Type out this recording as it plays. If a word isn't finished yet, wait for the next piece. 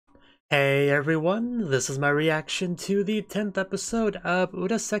Hey everyone, this is my reaction to the 10th episode of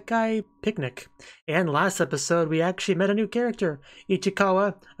Urasekai Picnic. And last episode, we actually met a new character,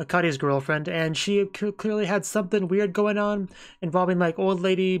 Ichikawa, Akari's girlfriend, and she clearly had something weird going on involving like old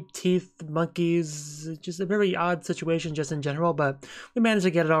lady, teeth, monkeys, just a very odd situation just in general, but we managed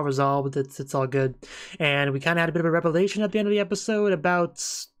to get it all resolved. It's all good. And we kind of had a bit of a revelation at the end of the episode about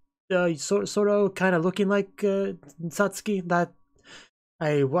sort of kind of looking like Satsuki, that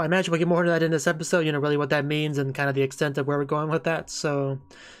I imagine we'll get more into that in this episode, really what that means and kind of the extent of where we're going with that. So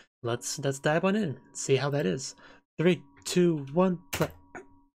let's dive on in, see how that is. 3, 2, 1, play.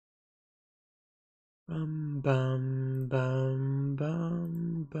 Bum bum bum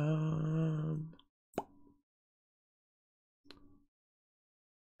bum bum.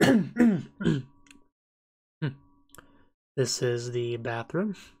 This is the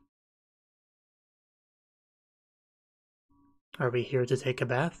bathroom. Are we here to take a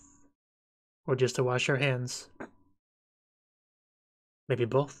bath? Or just to wash our hands? Maybe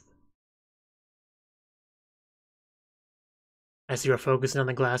both? I see we're focusing on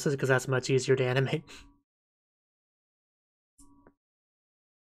the glasses because that's much easier to animate.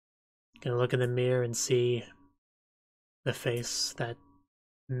 Gonna look in the mirror and see the face that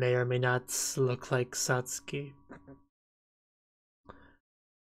may or may not look like Satsuki.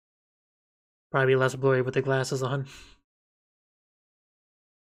 Probably less blurry with the glasses on.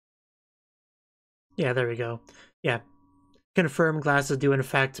 Yeah, there we go. Yeah. Confirm glasses do in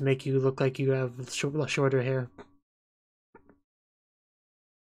fact make you look like you have shorter hair.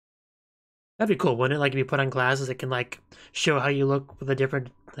 That'd be cool, wouldn't it? Like if you put on glasses, it can like show how you look with a different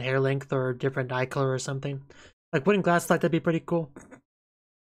hair length or different eye color or something. Like wouldn't glasses like that be pretty cool?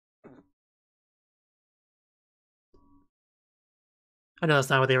 I know that's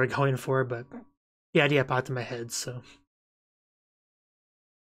not what they were going for, but the idea popped in my head, so.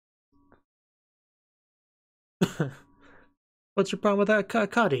 What's your problem with that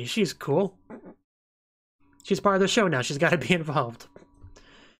Cuddy? She's cool. She's part of the show now. She's got to be involved.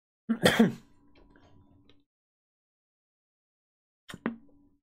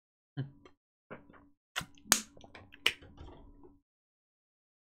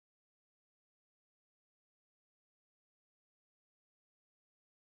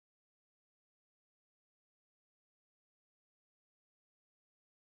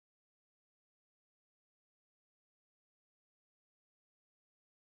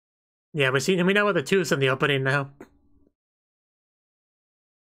 Yeah, we know what the two's in the opening now.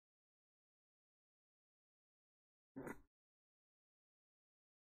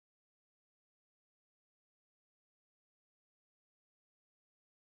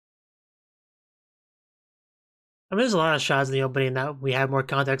 I mean, there's a lot of shots in the opening that we have more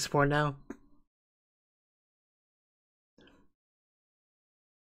context for now.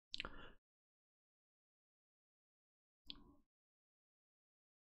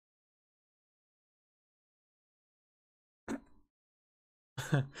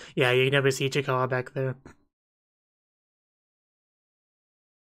 Yeah, you never see Ichikawa back there.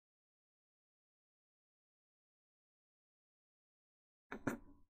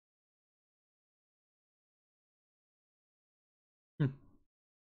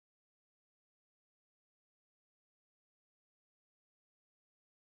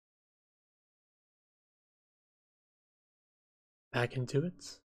 Back into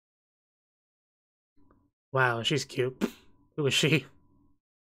it. Wow, she's cute. Who is she?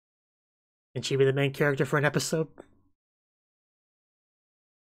 Can she be the main character for an episode?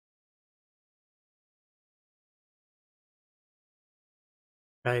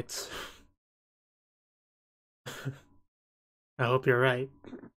 Right. I hope you're right.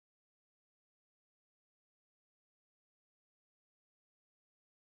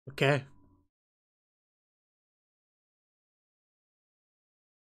 Okay.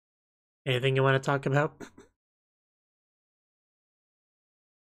 Anything you want to talk about?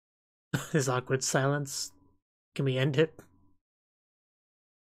 This awkward silence. Can we end it?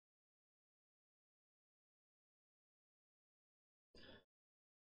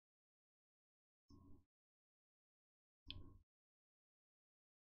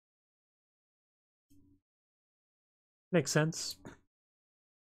 Makes sense.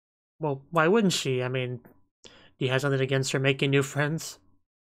 Well, why wouldn't she? I mean, do you have something against her making new friends?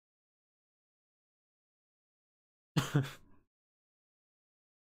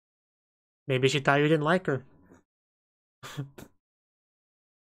 Maybe she thought you didn't like her.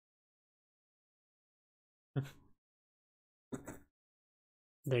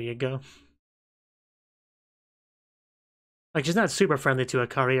 There you go. Like, she's not super friendly to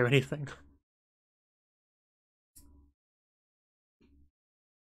Akari or anything.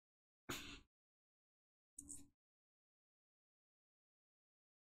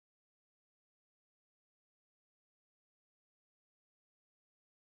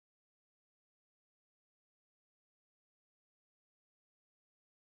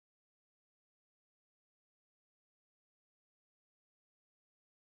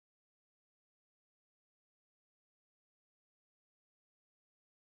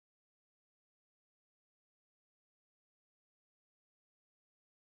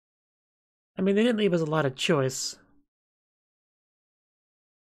 I mean, they didn't leave us a lot of choice.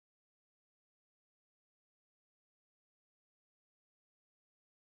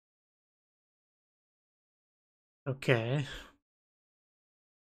 Okay.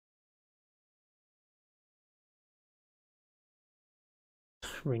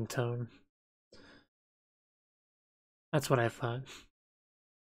 Ringtone. That's what I thought.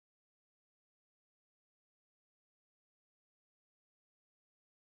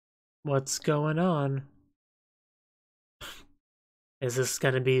 What's going on? Is this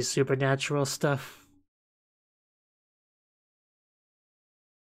gonna be supernatural stuff?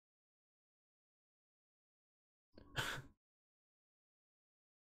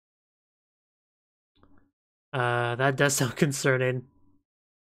 That does sound concerning.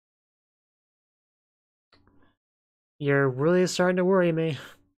 You're really starting to worry me.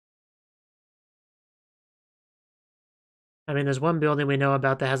 I mean, there's one building we know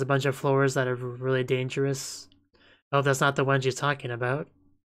about that has a bunch of floors that are really dangerous. Oh, that's not the one she's talking about.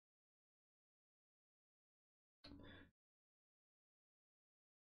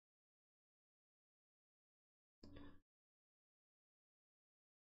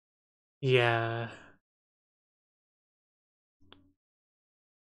 Yeah.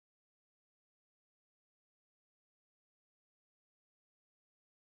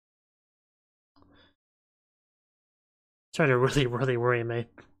 Starting to really, really worry me.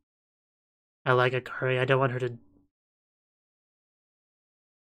 I like Akari. I don't want her to...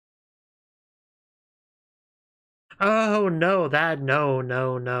 Oh, no, that... No,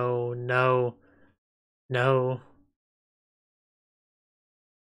 no, no, no. No.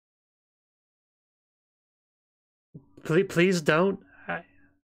 Please don't.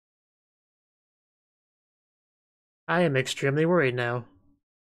 I am extremely worried now.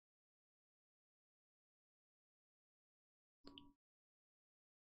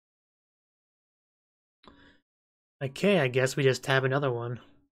 Okay, I guess we just have another one.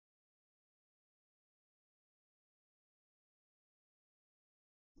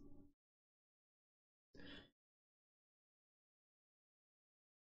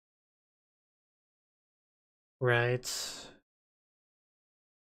 Right.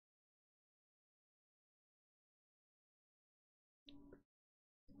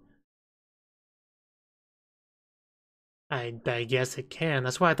 I guess it can.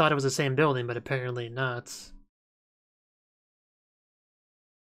 That's why I thought it was the same building, but apparently not.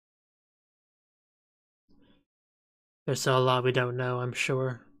 There's still a lot we don't know, I'm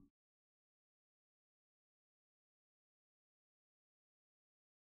sure.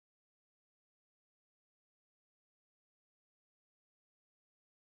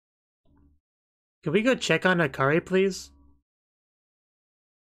 Can we go check on Akari, please?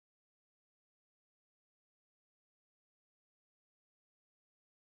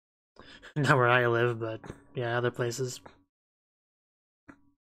 Not where I live, but yeah, other places.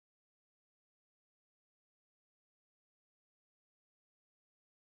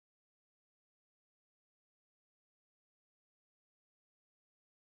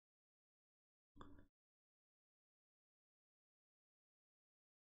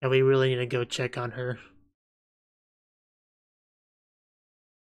 And we really need to go check on her.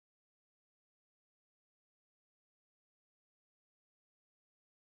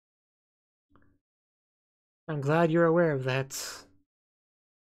 I'm glad you're aware of that.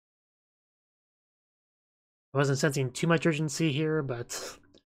 I wasn't sensing too much urgency here, but...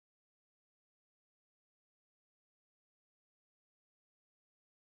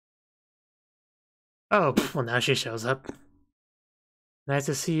 Oh, well now she shows up. Nice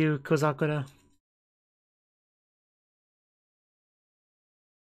to see you, Kozakura.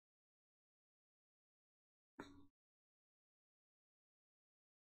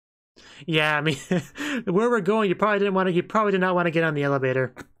 Yeah, I mean, where we're going, you probably didn't want to. You probably did not want to get on the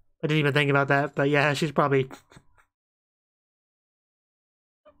elevator. I didn't even think about that, but yeah, she's probably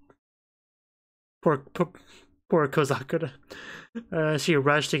poor Kozakura. She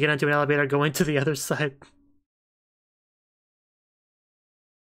rushed to get into an elevator going to the other side.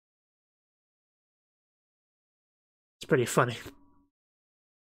 It's pretty funny.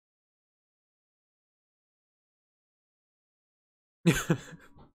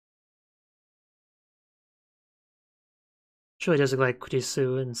 She really does look like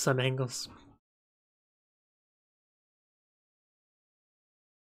Kurisu in some angles.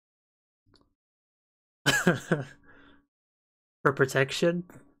 For protection?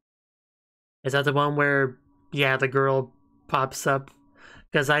 Is that the one where, yeah, the girl pops up?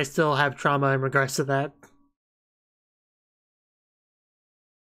 Because I still have trauma in regards to that.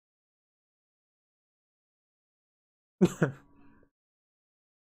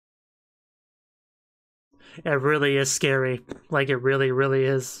 It really is scary. Like, it really, really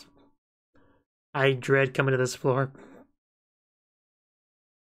is. I dread coming to this floor.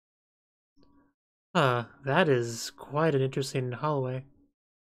 That is quite an interesting hallway.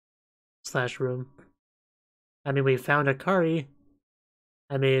 Slash room. I mean, we found a Kari.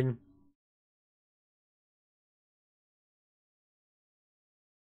 I mean...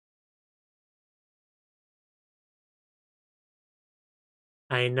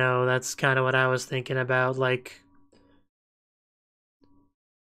 I know, that's kind of what I was thinking about, like...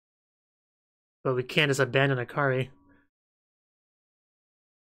 But we can't just abandon a Kari.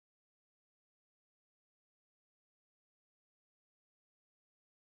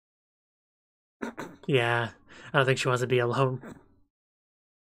 Yeah, I don't think she wants to be alone.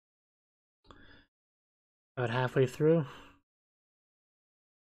 About halfway through.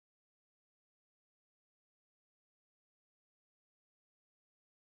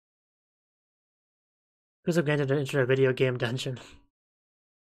 Who's going to enter a video game dungeon?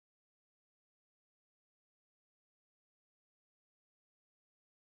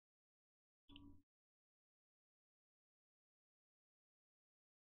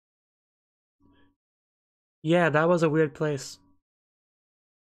 Yeah, that was a weird place.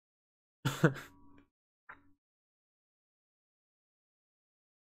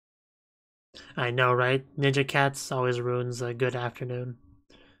 I know, right? Ninja Cats always ruins a good afternoon.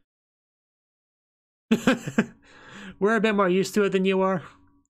 We're a bit more used to it than you are.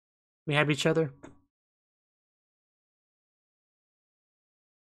 We have each other.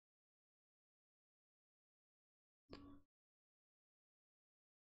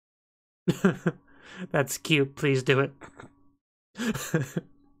 That's cute. Please do it.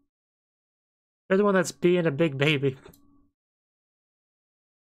 You're the one that's being a big baby.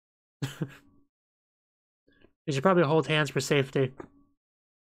 We should probably hold hands for safety.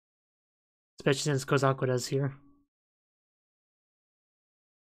 Especially since Kozakura's here.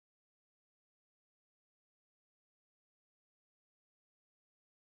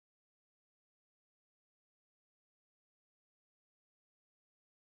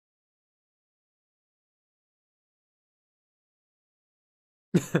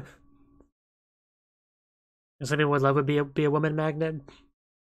 Does anyone would love would be a woman magnet?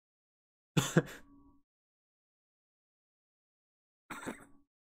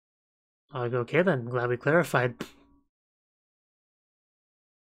 Okay then, glad we clarified.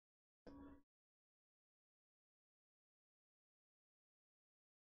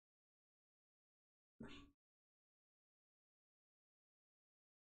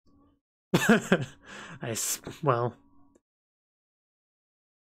 Well...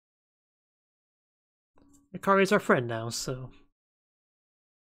 Akari's our friend now, so...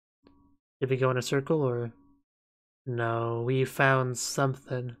 Did we go in a circle, or...? No, we found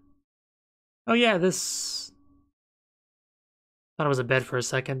something. Oh yeah, this... Thought it was a bed for a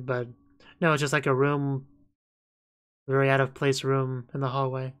second, but... No, it's just like a room... Very out-of-place room in the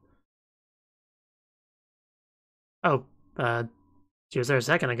hallway. Oh, she was there a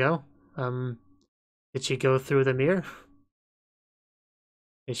second ago. Did she go through the mirror?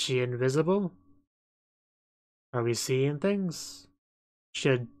 Is she invisible? Are we seeing things?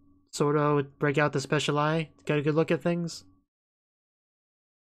 Should Soro break out the special eye to get a good look at things?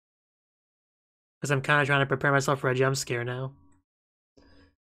 Because I'm kind of trying to prepare myself for a jump scare now.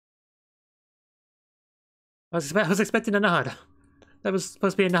 I was expecting a nod. That was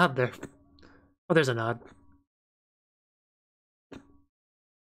supposed to be a nod there. Oh, there's a nod.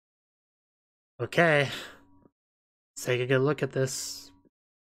 Okay. Let's take a good look at this.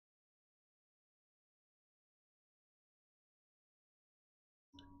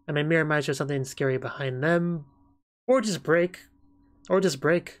 I mean, mirror might show something scary behind them. Or just break. Or just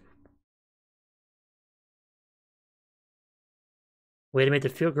break. Way to make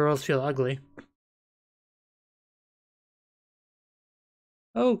the girls feel ugly.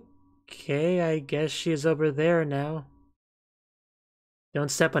 Okay, I guess she's over there now.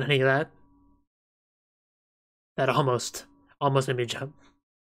 Don't step on any of that. That almost made me jump.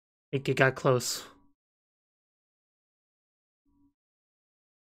 It got close.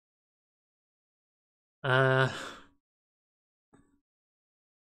 Why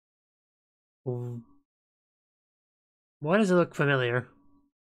does it look familiar?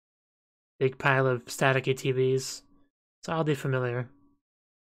 Big pile of staticky TVs. It's oddly familiar.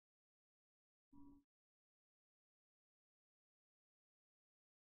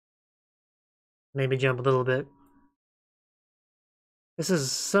 Made me jump a little bit. This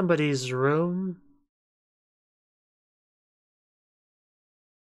is somebody's room.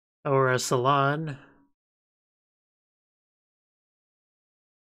 Or a salon.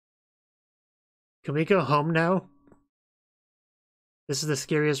 Can we go home now? This is the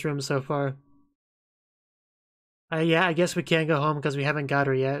scariest room so far. Yeah, I guess we can't go home because we haven't got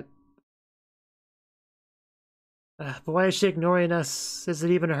her yet. But why is she ignoring us? Is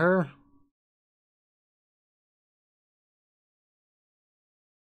it even her?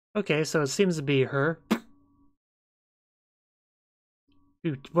 Okay, so it seems to be her.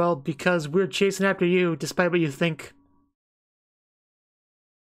 Well, because we're chasing after you, despite what you think.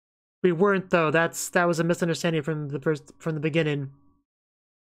 We weren't, though. That was a misunderstanding from the beginning.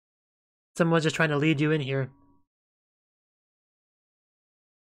 Someone's just trying to lead you in here.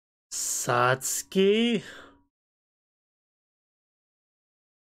 Satsuki?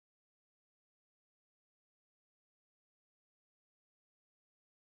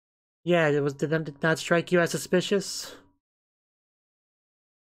 Yeah, did that not strike you as suspicious?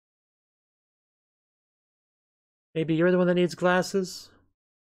 Maybe you're the one that needs glasses?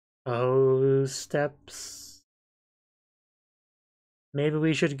 Oh, steps. Maybe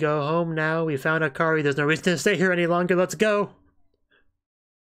we should go home now. We found Akari. There's no reason to stay here any longer. Let's go.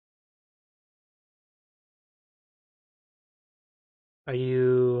 Are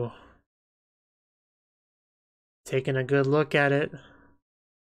you taking a good look at it?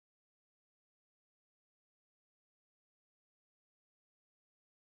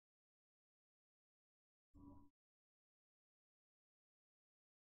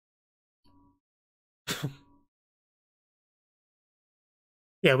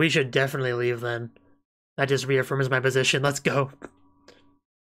 Yeah, we should definitely leave then. That just reaffirms my position. Let's go.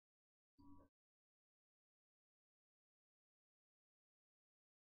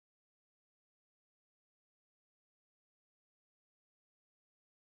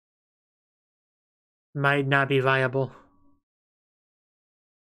 Might not be viable.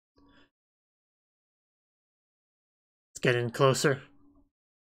 It's getting closer.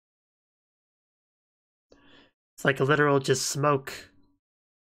 It's like a literal just smoke.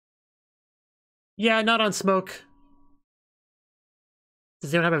 Yeah, not on smoke.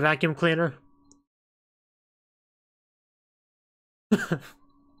 Does anyone have a vacuum cleaner?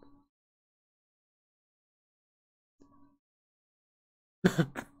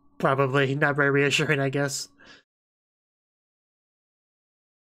 Probably. Not very reassuring, I guess.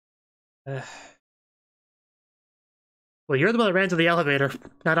 Well, you're the one that ran to the elevator.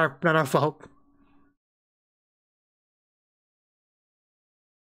 Not our fault.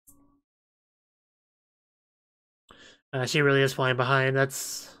 She really is flying behind. I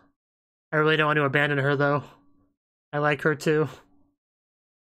really don't want to abandon her, though. I like her, too.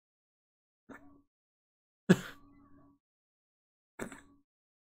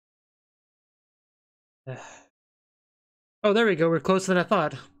 Oh, there we go. We're closer than I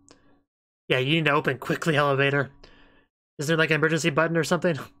thought. Yeah, you need to open quickly, elevator. Is there like an emergency button or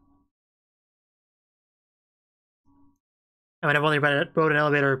something? I mean, I've only rode an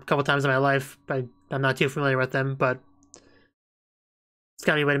elevator a couple times in my life. I'm not too familiar with them, but it's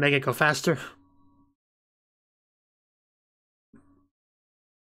gotta be a way to make it go faster.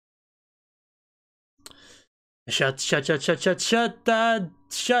 Shut.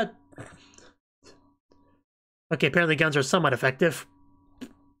 Okay, apparently guns are somewhat effective.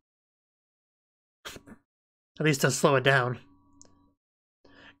 At least to slow it down.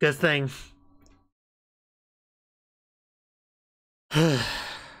 Good thing.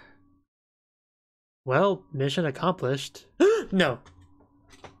 Well, mission accomplished. No.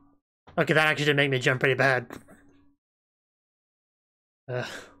 Okay, that actually did make me jump pretty bad. It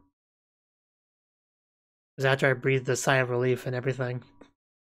was after I breathed a sigh of relief and everything.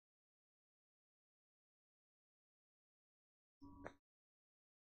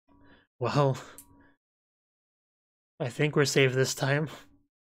 Well, I think we're safe this time.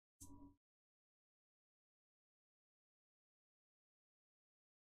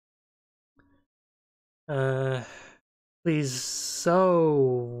 Please, so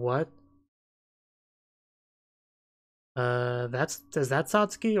what? Is that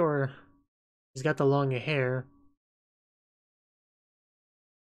Satsuki, or he's got the long hair?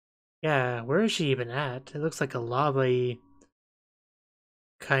 Yeah, where is she even at? It looks like a lava-y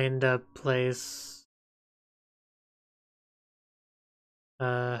kind of place.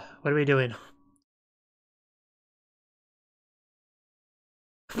 What are we doing?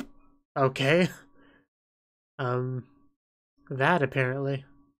 Okay. That apparently.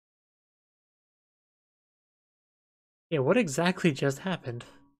 Yeah, what exactly just happened?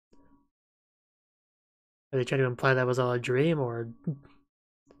 Are they trying to imply that was all a dream, or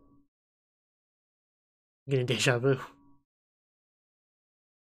getting deja vu?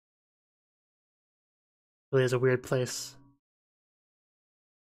 Really is a weird place.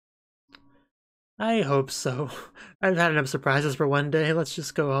 I hope so. I've had enough surprises for one day. Let's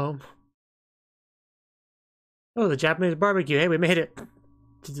just go home. Oh, the Japanese barbecue. Hey, we made it.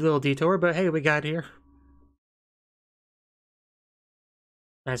 It's a little detour, but hey, we got here.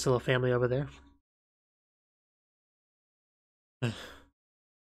 Nice little family over there.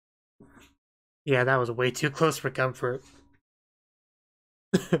 Yeah, that was way too close for comfort.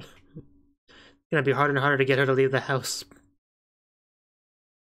 It's gonna be harder and harder to get her to leave the house.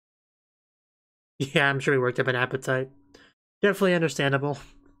 Yeah, I'm sure he worked up an appetite. Definitely understandable.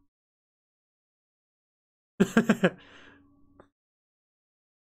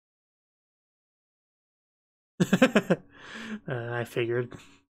 I figured.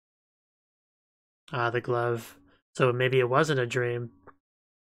 Ah, the glove. So maybe it wasn't a dream.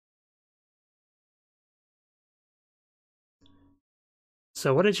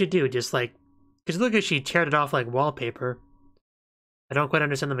 So what did she do? Just like, because look at she teared it off like wallpaper. I don't quite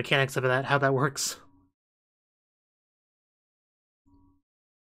understand the mechanics of that, how that works.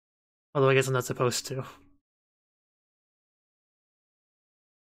 Although I guess I'm not supposed to.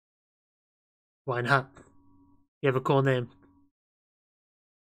 Why not? You have a cool name.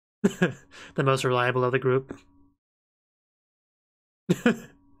 The most reliable of the group.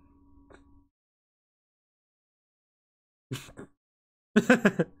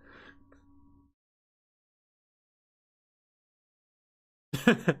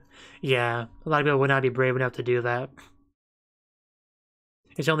 Yeah, a lot of people would not be brave enough to do that.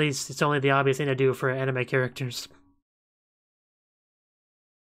 It's only the obvious thing to do for anime characters.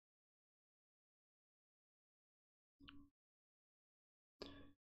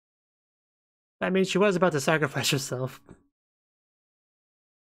 I mean, she was about to sacrifice herself.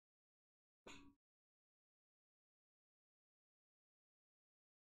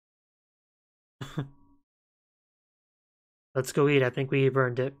 Let's go eat. I think we've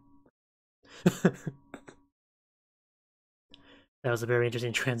earned it. That was a very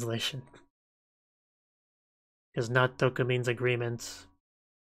interesting translation. Because Natoku means agreement.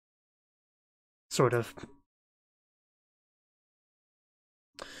 Sort of.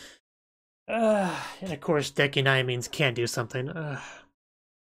 And of course, Dekinai means can't do something.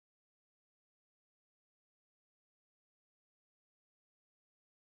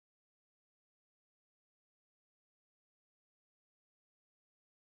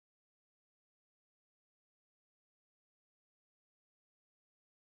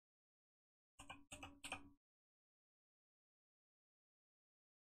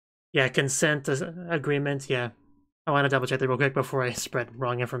 Yeah, consent agreement, yeah. I want to double check that real quick before I spread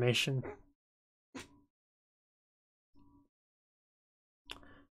wrong information.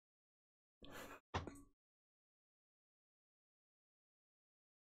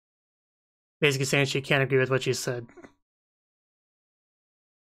 Basically saying she can't agree with what she said.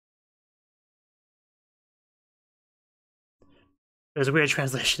 It was a weird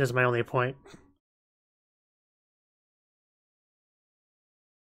translation is my only point.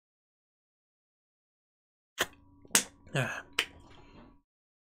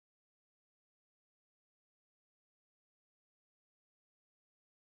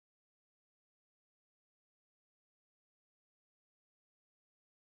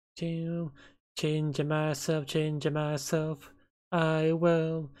 To change myself, I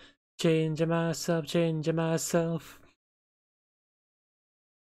will change myself.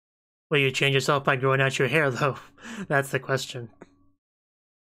 Will you change yourself by growing out your hair, though? That's the question.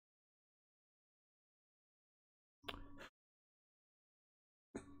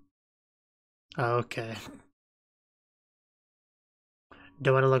 Okay.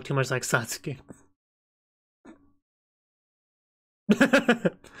 Don't want to look too much like Satsuki.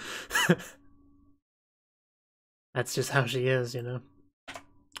 That's just how she is, you know.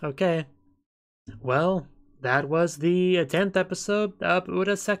 Okay. Well, that was the 10th episode of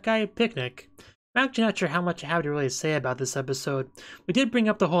Urasekai Picnic. I'm actually not sure how much I have to really say about this episode. We did bring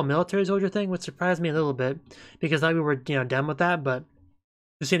up the whole military soldier thing, which surprised me a little bit, because I thought we were, done with that, but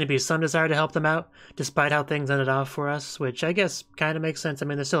there seemed to be some desire to help them out, despite how things ended off for us, which I guess kind of makes sense. I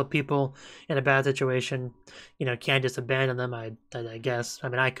mean, there's still people in a bad situation, can't just abandon them, I guess. I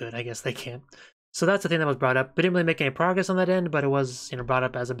mean, I could, I guess they can't. So that's the thing that was brought up. We didn't really make any progress on that end, but it was, brought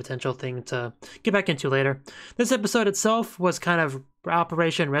up as a potential thing to get back into later. This episode itself was kind of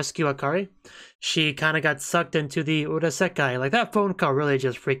Operation Rescue Akari. She kind of got sucked into the Urasekai. Like, that phone call really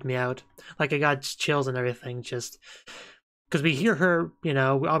just freaked me out. Like, I got chills and everything, just because we hear her,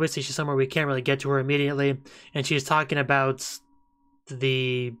 obviously she's somewhere we can't really get to her immediately, and she's talking about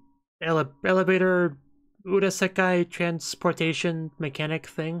the elevator Urasekai transportation mechanic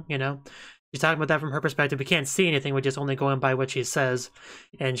thing, she's talking about that from her perspective. We can't see anything, we're just only going by what she says.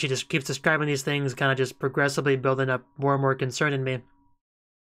 And she just keeps describing these things, kind of just progressively building up more and more concern in me.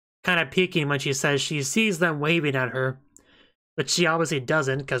 Kind of peaking when she says she sees them waving at her. But she obviously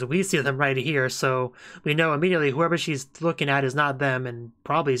doesn't, because we see them right here, so we know immediately whoever she's looking at is not them, and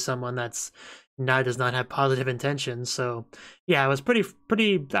probably someone does not have positive intentions. So yeah, I was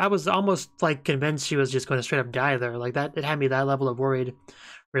I was almost like convinced she was just going to straight up die there. Like that, it had me that level of worried,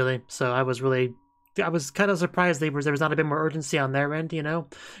 really. So I was kind of surprised there was not a bit more urgency on their end, you know?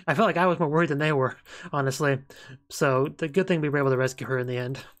 I felt like I was more worried than they were, honestly. So the good thing we were able to rescue her in the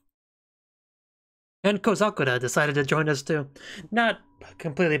end. And Kozakura decided to join us too. Not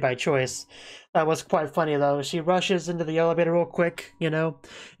completely by choice. That was quite funny though. She rushes into the elevator real quick, you know?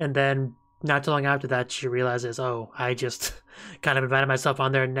 And then not too long after that, she realizes, oh, I just kind of invited myself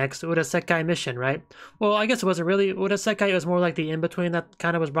on their next Urasekai mission, right? Well, I guess it wasn't really Urasekai, it was more like the in-between that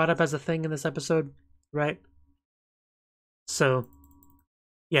kind of was brought up as a thing in this episode, right? So,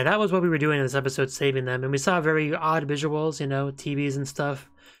 yeah, that was what we were doing in this episode, saving them. And we saw very odd visuals, you know, TVs and stuff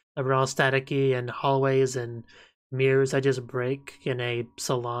that were all staticky, and hallways and mirrors that just break in a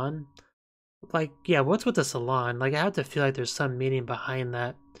salon. Like, yeah, what's with the salon? Like, I have to feel like there's some meaning behind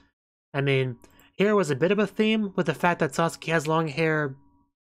that. I mean, here was a bit of a theme with the fact that Satsuki has long hair,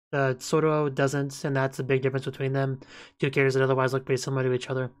 Soro doesn't, and that's a big difference between them. Two characters that otherwise look pretty similar to each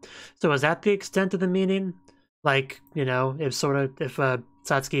other. So is that the extent of the meaning? Like, you know, if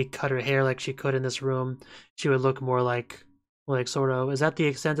Satsuki cut her hair like she could in this room, she would look more like Soro. Is that the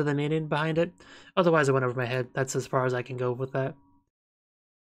extent of the meaning behind it? Otherwise, it went over my head. That's as far as I can go with that.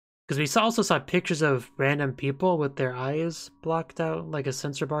 Because we also saw pictures of random people with their eyes blocked out, like a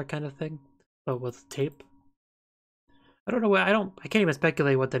censor bar kind of thing, but with tape. I don't know what I can't even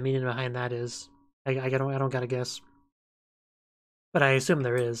speculate what the meaning behind that is. I don't gotta guess. But I assume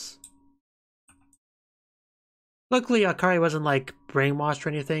there is. Luckily, Akari wasn't like brainwashed or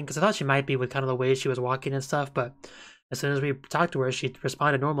anything, because I thought she might be with kind of the way she was walking and stuff, but as soon as we talked to her, she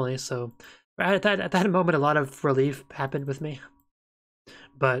responded normally, so at that moment, a lot of relief happened with me.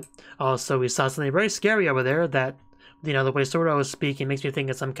 But also, we saw something very scary over there that, you know, the way Soro was speaking makes me think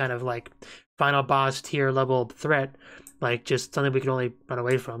it's some kind of, like, final boss tier level threat. Like, just something we could only run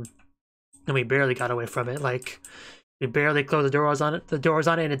away from. And we barely got away from it. Like, we barely closed the doors on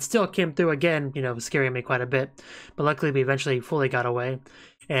it, and it still came through again, you know, scaring me quite a bit. But luckily, we eventually fully got away.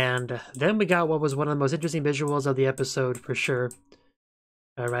 And then we got what was one of the most interesting visuals of the episode, for sure.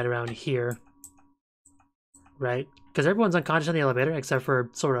 Right around here. Right? Because everyone's unconscious in the elevator, except for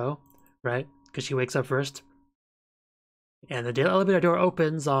Soro, right? Because she wakes up first. And the elevator door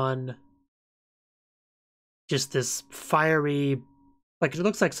opens on just this fiery, like, it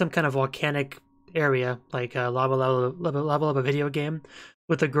looks like some kind of volcanic area, like a lava level of a video game,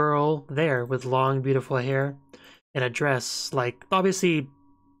 with a girl there with long, beautiful hair and a dress. Like, obviously,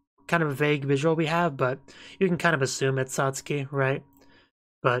 kind of a vague visual we have, but you can kind of assume it's Satsuki, right?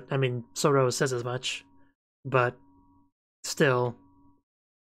 But, I mean, Soro says as much. But still,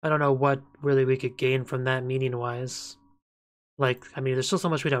 I don't know what really we could gain from that meaning-wise. Like, I mean, there's still so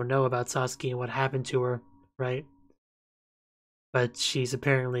much we don't know about Satsuki and what happened to her, right? But she's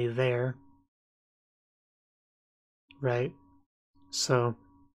apparently there. Right? So,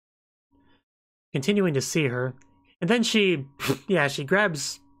 continuing to see her. And then she, yeah, she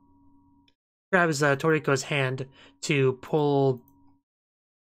grabs Toriko's hand to pull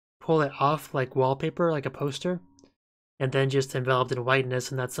it off like wallpaper, like a poster, and then just enveloped in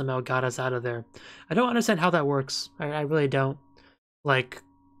whiteness, and that somehow got us out of there. I don't understand how that works. I really don't. Like,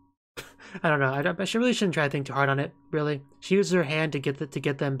 I don't know. I really shouldn't try to think too hard on it, really. She used her hand to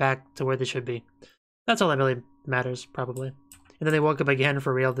get them back to where they should be. That's all that really matters, probably. And then they woke up again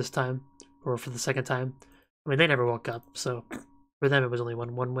for real this time, or for the second time. I mean, they never woke up, so for them it was only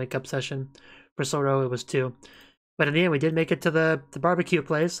one wake-up session. For Soro, it was 2. But in the end, we did make it to the barbecue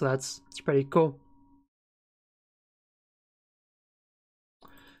place, so it's pretty cool.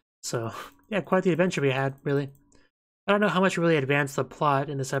 So, yeah, quite the adventure we had, really. I don't know how much we really advanced the plot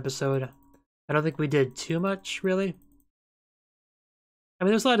in this episode. I don't think we did too much, really. I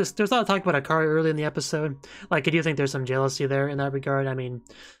mean, there's a lot of talk about Akari early in the episode. Like, I do think there's some jealousy there in that regard. I mean,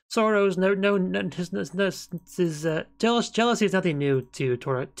 Soro's jealousy is nothing new to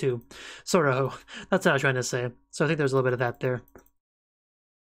Soro. That's what I was trying to say. So I think there's a little bit of that there.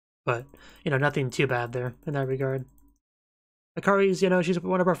 But, you know, nothing too bad there in that regard. Akari's, you know, she's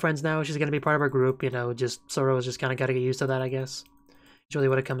one of our friends now. She's going to be part of our group, you know, just Soro's just kind of got to get used to that, I guess. It's really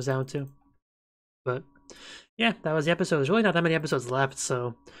what it comes down to. But yeah, that was the episode. There's really not that many episodes left,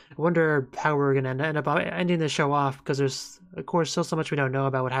 so I wonder how we're going to end up ending the show off, because there's, of course, still so much we don't know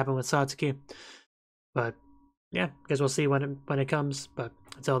about what happened with Satsuki. But yeah, I guess we'll see when it comes. But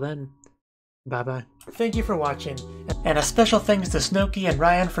until then, bye-bye. Thank you for watching, and a special thanks to Cnouki and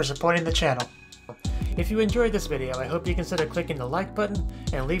Ryan for supporting the channel. If you enjoyed this video, I hope you consider clicking the like button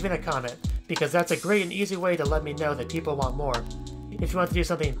and leaving a comment, because that's a great and easy way to let me know that people want more. If you want to do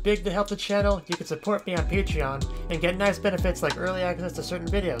something big to help the channel, you can support me on Patreon and get nice benefits like early access to certain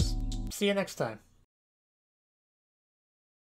videos. See you next time.